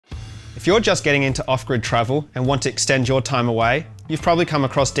If you're just getting into off-grid travel and want to extend your time away, you've probably come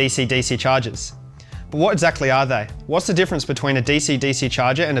across DC-DC chargers. But what exactly are they? What's the difference between a DC-DC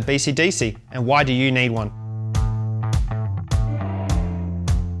charger and a BCDC, and why do you need one?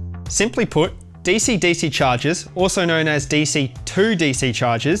 Simply put, DC-DC chargers, also known as DC-to-DC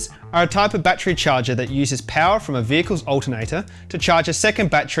chargers, are a type of battery charger that uses power from a vehicle's alternator to charge a second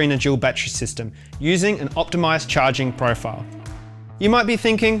battery in a dual battery system, using an optimized charging profile. You might be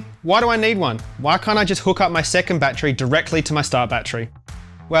thinking, why do I need one? Why can't I just hook up my second battery directly to my start battery?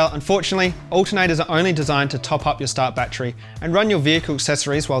 Well, unfortunately, alternators are only designed to top up your start battery and run your vehicle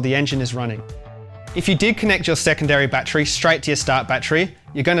accessories while the engine is running. If you did connect your secondary battery straight to your start battery,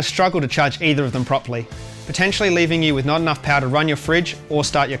 you're going to struggle to charge either of them properly, potentially leaving you with not enough power to run your fridge or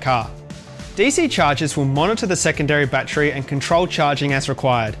start your car. DC chargers will monitor the secondary battery and control charging as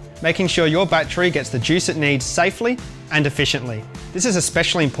required, making sure your battery gets the juice it needs safely and efficiently. This is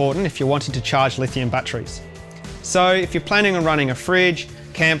especially important if you're wanting to charge lithium batteries. So if you're planning on running a fridge,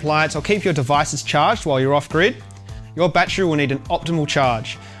 camp lights, or keep your devices charged while you're off-grid, your battery will need an optimal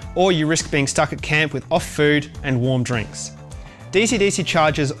charge, or you risk being stuck at camp with off food and warm drinks. DC-DC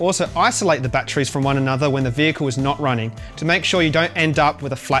chargers also isolate the batteries from one another when the vehicle is not running to make sure you don't end up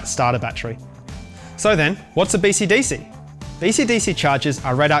with a flat starter battery. So then, what's a BCDC? BCDC chargers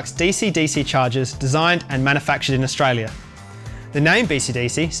are REDARC's DC-DC chargers designed and manufactured in Australia. The name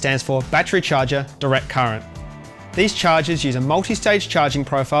BCDC stands for Battery Charger Direct Current. These chargers use a multi-stage charging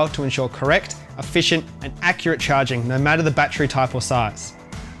profile to ensure correct, efficient and accurate charging no matter the battery type or size.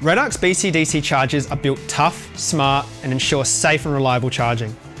 REDARC's BCDC chargers are built tough, smart and ensure safe and reliable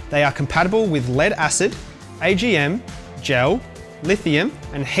charging. They are compatible with lead acid, AGM, gel, lithium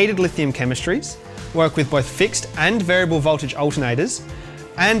and heated lithium chemistries, work with both fixed and variable voltage alternators,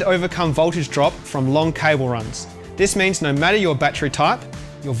 and overcome voltage drop from long cable runs. This means no matter your battery type,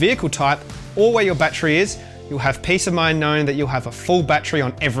 your vehicle type, or where your battery is, you'll have peace of mind knowing that you'll have a full battery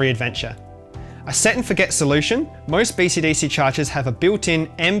on every adventure. A set and forget solution, most BCDC chargers have a built-in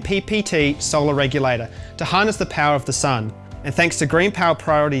MPPT solar regulator to harness the power of the sun. And thanks to Green Power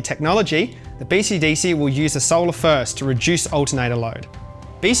Priority technology, the BCDC will use the solar first to reduce alternator load.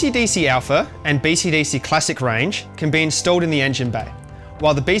 BCDC Alpha and BCDC Classic range can be installed in the engine bay,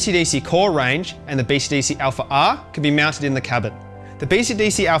 while the BCDC Core range and the BCDC Alpha R can be mounted in the cabin. The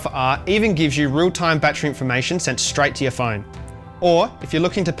BCDC Alpha R even gives you real-time battery information sent straight to your phone. Or, if you're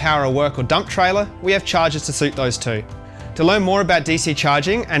looking to power a work or dump trailer, we have chargers to suit those too. To learn more about DC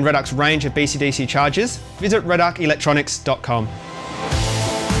charging and REDARC's range of BCDC chargers, visit redarcelectronics.com.